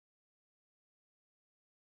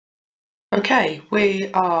Okay, we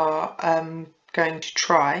are going to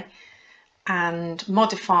try and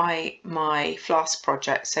modify my Flask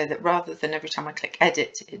project so that rather than every time I click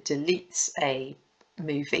edit, it deletes a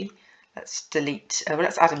movie. Let's delete, well,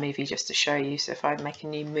 let's add a movie just to show you. So if I make a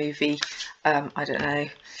new movie, I don't know,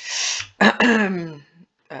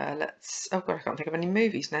 oh god, I can't think of any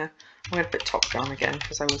movies now. I'm going to put Top Gun again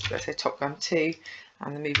because I was going to say Top Gun 2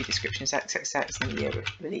 and the movie description is XXX and the year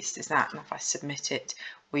released is that. And if I submit it,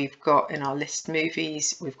 we've got in our list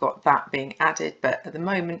movies, we've got that being added, but at the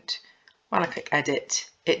moment, when I click edit,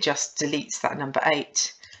 it just deletes that number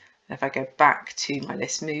 8. And if I go back to my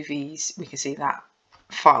list movies, we can see that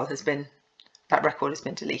that record has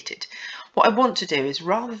been deleted. What I want to do is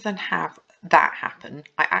rather than have that happen,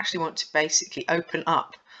 I actually want to basically open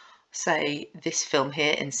up, say, this film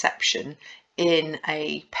here, Inception, in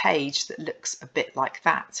a page that looks a bit like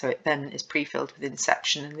that. So it then is pre-filled with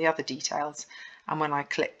Inception and the other details. And when I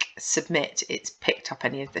click submit, it's picked up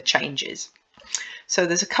any of the changes. So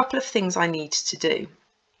there's a couple of things I need to do.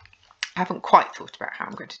 I haven't quite thought about how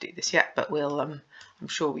I'm going to do this yet, but we'll, I'm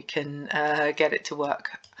sure we can get it to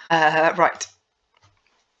work. Right.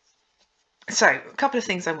 So a couple of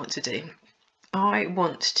things I want to do. I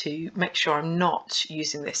want to make sure I'm not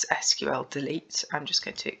using this SQL delete. I'm just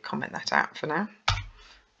going to comment that out for now.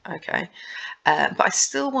 Okay, but I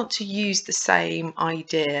still want to use the same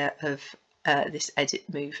idea of this edit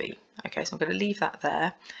movie. Okay, so I'm going to leave that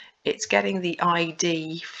there. It's getting the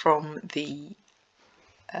ID from the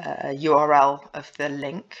URL of the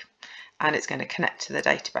link and it's going to connect to the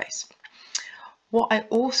database. What I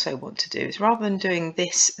also want to do is, rather than doing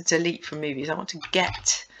this delete from movies, I want an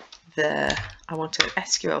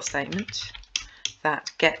SQL statement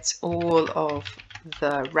that gets all of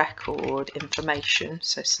the record information.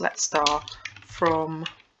 So select star from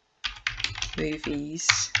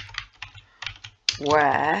movies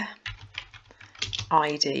where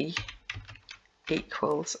ID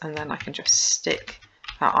equals, and then I can just stick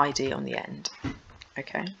that ID on the end.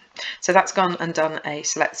 Okay, so that's gone and done a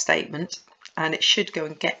select statement, and it should go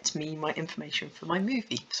and get me my information for my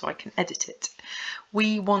movie so I can edit it.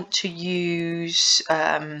 We want to use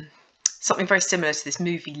something very similar to this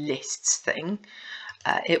movie lists thing.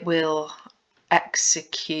 It will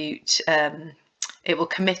execute, it will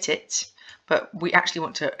commit it, but we actually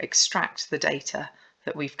want to extract the data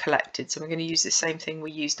that we've collected. So we're going to use the same thing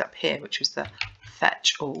we used up here, which was the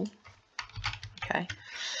fetch all. Okay,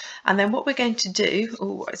 and then what we're going to do,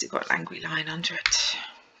 oh, has it got an angry line under it?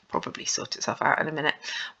 Probably sort itself out in a minute.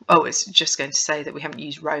 Oh, it's just going to say that we haven't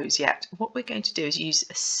used rows yet. What we're going to do is use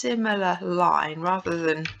a similar line rather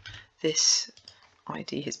than this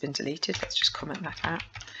ID has been deleted. Let's just comment that out.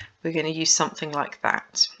 We're going to use something like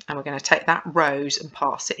that, and we're going to take that rows and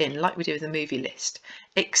pass it in like we did with the movie list,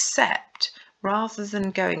 except rather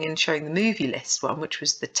than going and showing the movie list one, which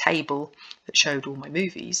was the table that showed all my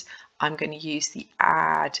movies, I'm going to use the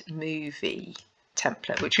add movie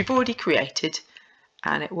template, which we've already created,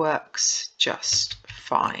 and it works just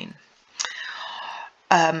fine.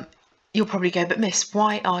 You'll probably go, but miss,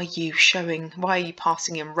 why are you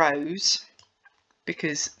passing in rows?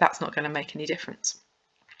 Because that's not going to make any difference.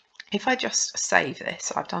 If I just save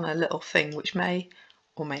this, I've done a little thing which may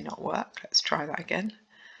or may not work. Let's try that again.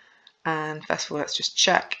 And first of all, let's just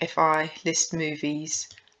check if I list movies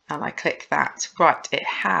and I click that. Right, it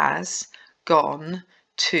has gone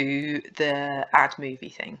to the add movie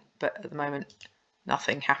thing, but at the moment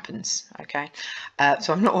nothing happens. Okay,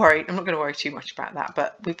 so I'm not worried. I'm not going to worry too much about that,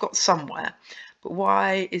 but we've got somewhere. But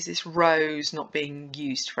why is this rows not being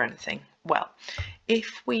used for anything? Well,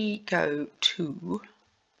 if we go to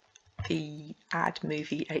the add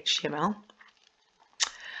movie HTML,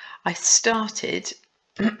 I started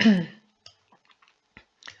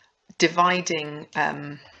dividing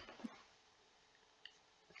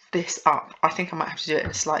this up. I think I might have to do it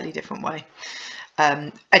in a slightly different way.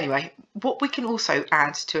 Anyway, what we can also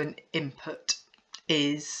add to an input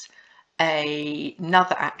is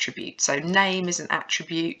another attribute. So name is an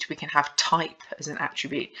attribute, we can have type as an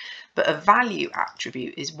attribute, but a value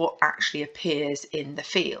attribute is what actually appears in the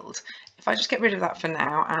field. If I just get rid of that for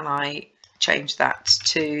now and I change that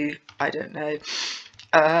to, I don't know,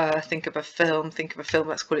 think of a film,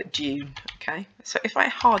 let's call it Dune. Okay, so if I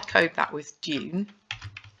hard code that with Dune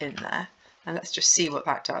in there, and let's just see what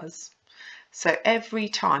that does. So every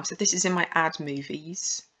time, so this is in my add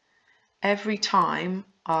movies, every time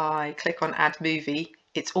I click on add movie,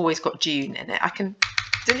 it's always got Dune in it. I can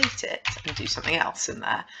delete it and do something else in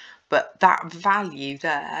there, but that value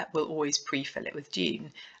there will always pre-fill it with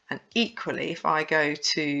Dune. And equally, if I go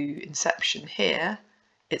to Inception here,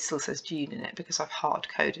 it still says Dune in it because I've hard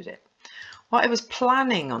coded it. What I was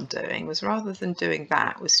planning on doing was, rather than doing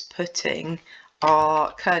that, was putting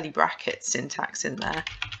our curly bracket syntax in there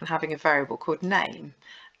and having a variable called name,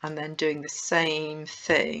 and then doing the same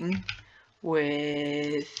thing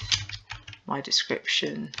with my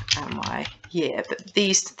description and my year. But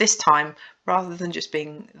this time, rather than just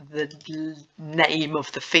being the name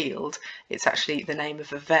of the field, it's actually the name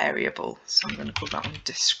of a variable. So I'm going to call that one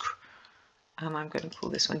disc, and I'm going to call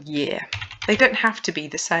this one year. They don't have to be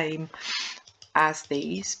the same as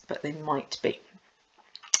these, but they might be.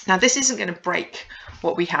 Now this isn't going to break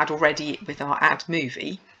what we had already with our add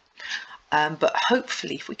movie, but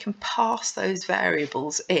hopefully if we can pass those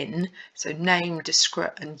variables in, so name,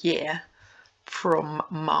 descript and year, from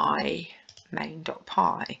my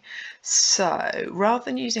main.py. So rather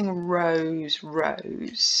than using rows,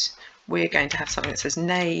 we're going to have something that says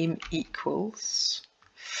name equals,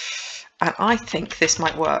 and I think this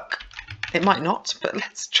might work. It might not, but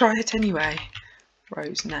let's try it anyway.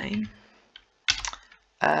 Rows name.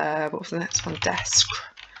 What was the next one? Desk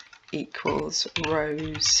equals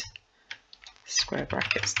rows square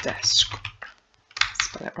brackets desk.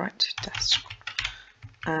 Spell it right. Desk.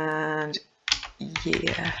 And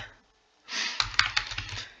year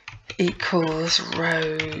equals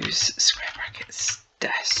rows square brackets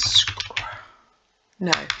desk.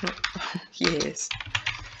 No, not years.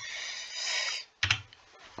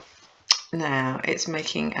 Now it's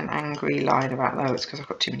making an angry line about those because I've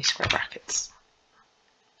got too many square brackets.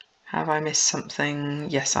 Have I missed something?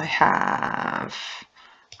 Yes, I have.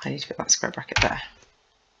 I need to put that square bracket there.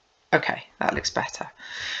 Okay, that looks better.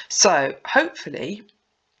 So hopefully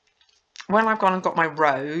when I've gone and got my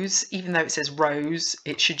rows, even though it says rows,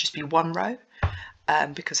 it should just be one row,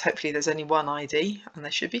 because hopefully there's only one ID, and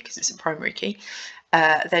there should be because it's a primary key.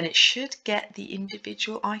 Then it should get the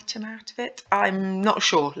individual item out of it. I'm not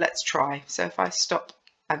sure. Let's try. So if I stop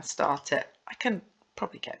and start it, I can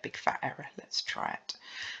probably get a big fat error. Let's try it.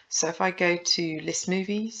 So if I go to list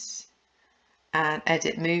movies and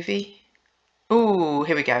edit movie. Oh,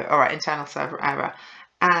 here we go. All right, internal server error.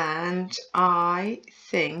 And I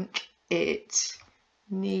think it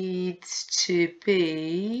needs to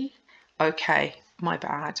be, okay, my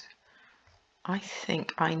bad. I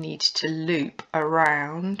think I need to loop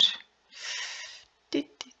around.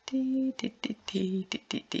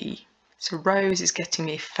 So rows is getting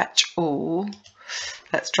me fetch all.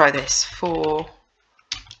 Let's try this. For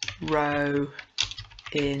row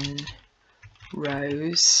in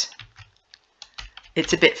rows.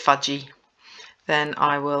 It's a bit fudgy. Then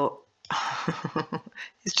I will,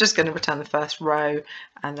 it's just going to return the first row,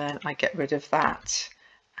 and then I get rid of that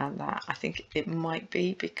and that. I think it might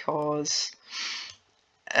be because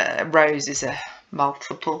rows is a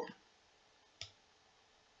multiple,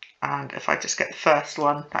 and if I just get the first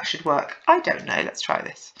one, that should work. I don't know. Let's try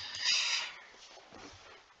this.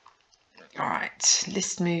 All right,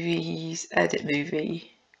 list movies, edit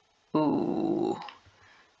movie. Ooh,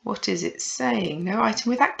 what is it saying? No item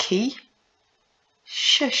with that key.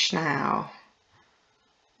 Shush now.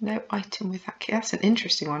 No item with that key. That's an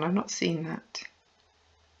interesting one. I've not seen that.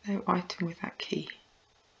 No item with that key.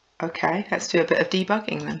 Okay, let's do a bit of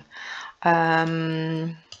debugging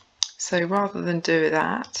then. So rather than do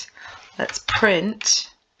that, let's print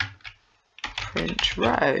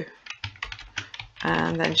row.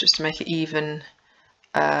 And then just to make it even,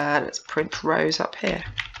 let's print rows up here.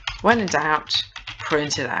 When in doubt,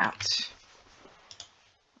 print it out.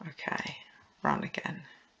 Okay, run again.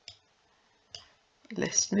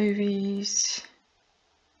 List movies,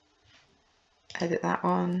 edit that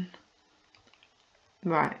one.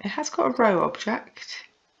 Right, it has got a row object.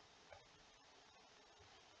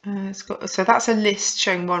 It's got, so that's a list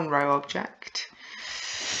showing one row object.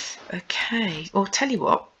 Okay, or tell you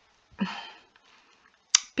what,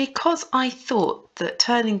 because I thought that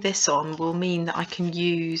turning this on will mean that I can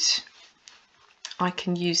use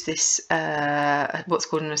this what's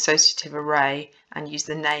called an associative array and use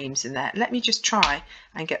the names in there. Let me just try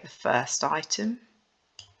and get the first item,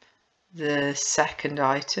 the second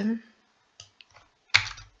item,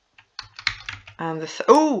 and the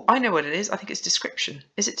oh, I know what it is. I think it's description.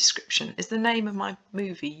 Is it description? Is the name of my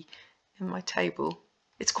movie in my table?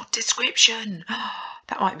 It's called description.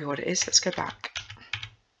 That might be what it is. Let's go back.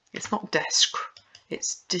 It's not desk.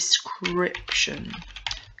 It's description.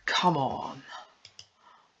 Come on.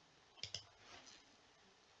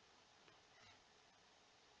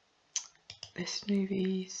 List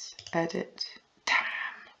movies, edit.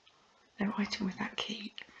 Damn. No item with that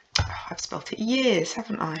key. Oh, I've spelt it years,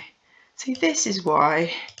 haven't I? See, this is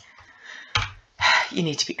why you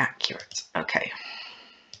need to be accurate. Okay.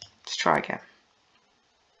 Let's try again.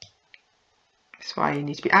 That's why you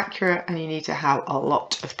need to be accurate and you need to have a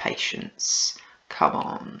lot of patience. Come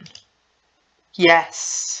on.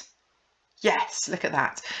 Yes. Yes, look at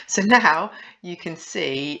that. So now you can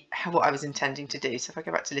see what I was intending to do. So if I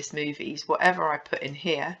go back to list movies, whatever I put in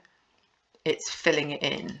here, it's filling it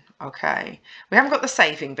in. Okay, we haven't got the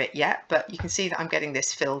saving bit yet, but you can see that I'm getting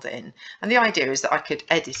this filled in. And the idea is that I could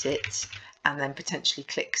edit it and then potentially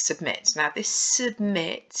click submit. Now this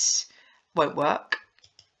submit won't work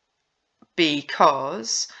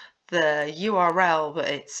because the URL that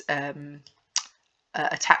it's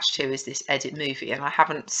attached to is this edit movie, and I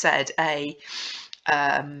haven't said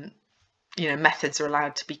you know, methods are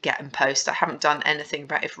allowed to be get and post. I haven't done anything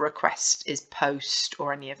about if request is post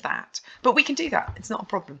or any of that, but we can do that. It's not a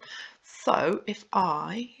problem. So if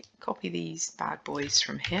I copy these bad boys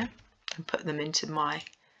from here and put them into my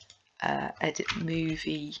edit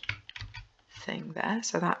movie thing there,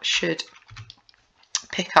 so that should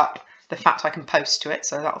pick up the fact I can post to it,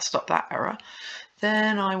 so that'll stop that error.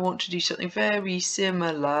 Then I want to do something very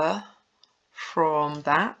similar from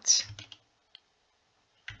that.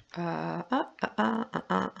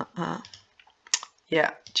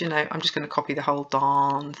 Yeah, do you know, I'm just going to copy the whole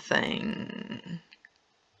darn thing.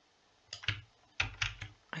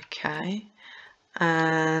 Okay,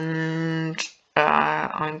 and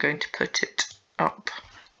I'm going to put it up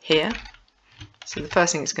here. So the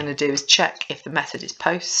first thing it's going to do is check if the method is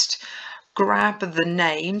post. Grab the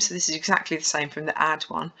names, so this is exactly the same from the add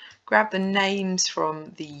one. Grab the names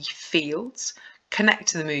from the fields, connect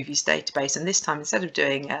to the movies database, and this time instead of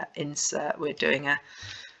doing a insert, we're doing a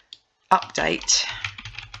update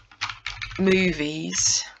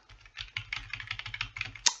movies,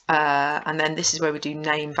 and then this is where we do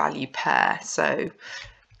name value pair. So do you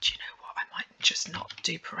know what, I might just not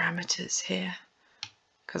do parameters here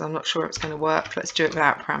because I'm not sure it's going to work. Let's do it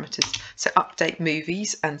without parameters. So update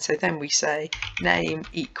movies, and so then we say name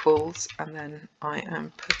equals, and then I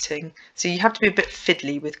am putting, so you have to be a bit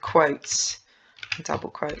fiddly with quotes and double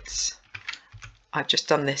quotes. I've just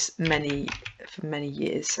done this for many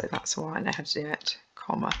years, so that's why I know how to do it,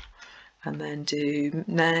 comma, and then do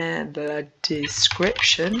the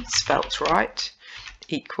description spelt right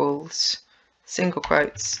equals single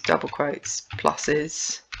quotes, double quotes,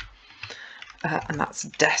 pluses, and that's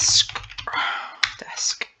desk,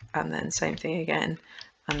 and then same thing again,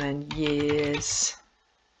 and then years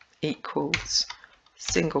equals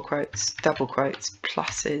single quotes, double quotes,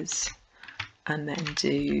 pluses, and then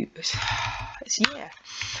do it's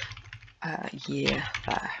year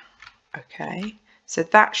there. Okay, so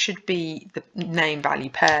that should be the name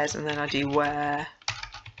value pairs, and then I do where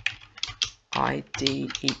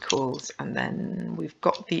ID equals, and then we've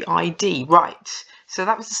got the ID, right? So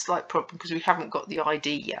that was a slight problem because we haven't got the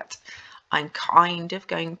ID yet. I'm kind of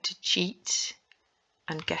going to cheat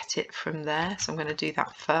and get it from there, so I'm going to do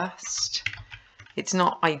that first. It's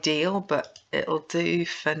not ideal, but it'll do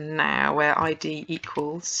for now, where ID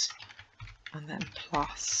equals and then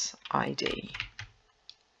plus ID.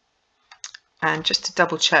 And just to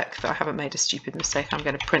double check that I haven't made a stupid mistake, I'm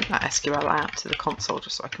going to print that SQL out to the console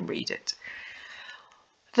just so I can read it.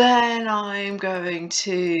 Then I'm going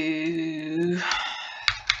to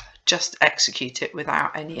just execute it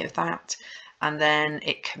without any of that, and then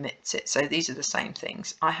it commits it. So these are the same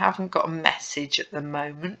things. I haven't got a message at the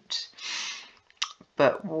moment,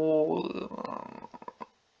 but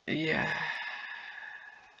yeah,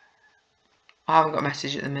 I haven't got a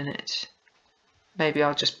message at the minute. Maybe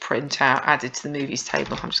I'll just print out added to the movies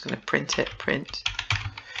table. I'm just going to print it, print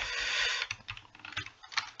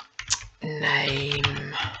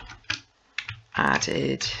name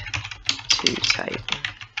added to table.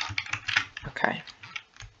 Okay.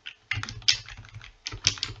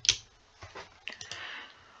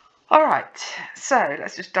 All right, so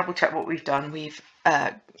let's just double check what we've done. We've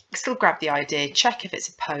still grabbed the ID, check if it's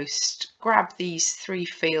a post, grab these 3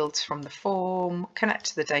 fields from the form, connect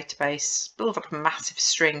to the database, build up a massive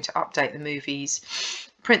string to update the movies,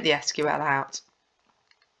 print the SQL out.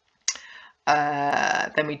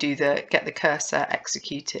 Then we do get the cursor,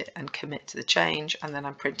 execute it and commit to the change, and then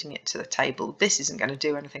I'm printing it to the table. This isn't going to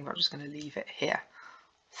do anything, but I'm just going to leave it here.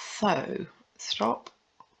 So stop,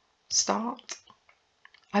 start.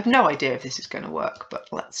 I have no idea if this is going to work, but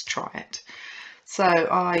let's try it. So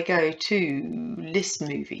I go to list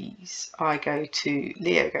movies, I go to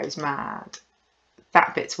Leo Goes Mad,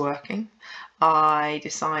 that bit's working. I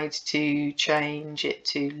decide to change it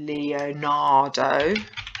to Leonardo,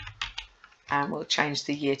 and we'll change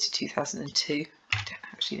the year to 2002. I don't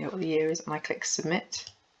actually know what the year is, and I click submit.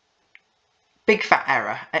 Big fat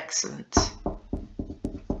error, excellent.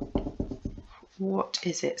 What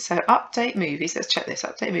is it? So update movies. Let's check this.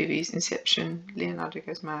 Update movies. Inception. Leonardo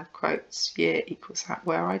goes mad. Quotes. Year equals that.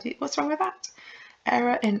 Where ID? What's wrong with that?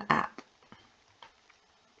 Error in app.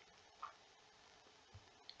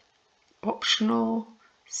 Optional.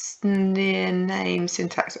 Near name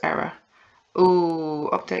syntax error. Oh,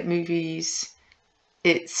 update movies.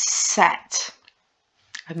 It's set.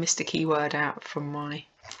 I missed a keyword out from my.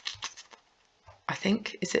 I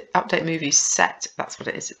think, is it update movies set? That's what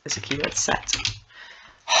it is. It's a keyword set.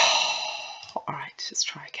 All right, let's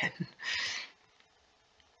try again.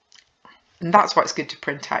 And that's why it's good to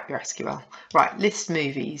print out your SQL. Right, list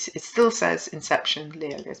movies. It still says Inception,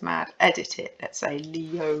 Leo goes mad. Edit it. Let's say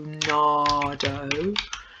Leonardo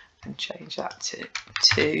and change that to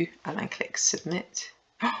 2 and then click submit.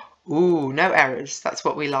 Ooh, no errors. That's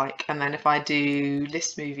what we like. And then if I do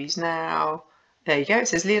list movies now, there you go. It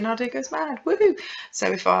says Leonardo goes mad. Woohoo!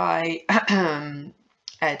 So if I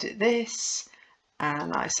edit this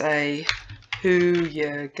and I say who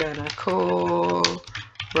you're gonna call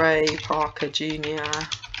Ray Parker Jr.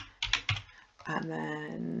 and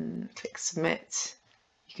then click submit,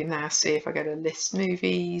 you can now see if I go to list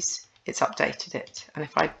movies, it's updated it. And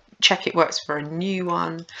if I check it works for a new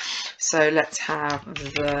one, so let's have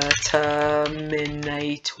the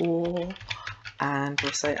Terminator and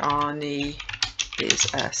we'll say Arnie is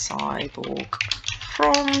a cyborg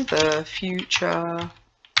from the future. I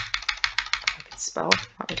could spell,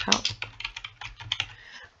 that would help.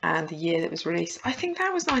 And the year that was released, I think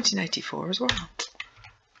that was 1984 as well.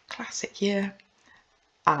 Classic year.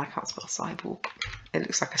 And I can't spell cyborg. It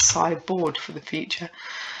looks like a cyborg for the future.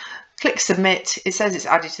 Click submit. It says it's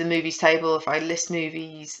added to the movies table. If I list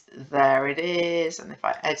movies, there it is. And if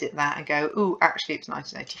I edit that and go, ooh, actually it was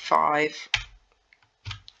 1985.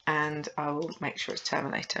 And I will make sure it's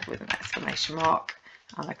Terminator with an exclamation mark.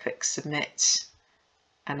 And I click submit.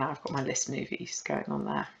 And now I've got my list movies going on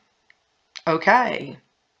there. Okay.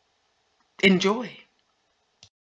 Enjoy.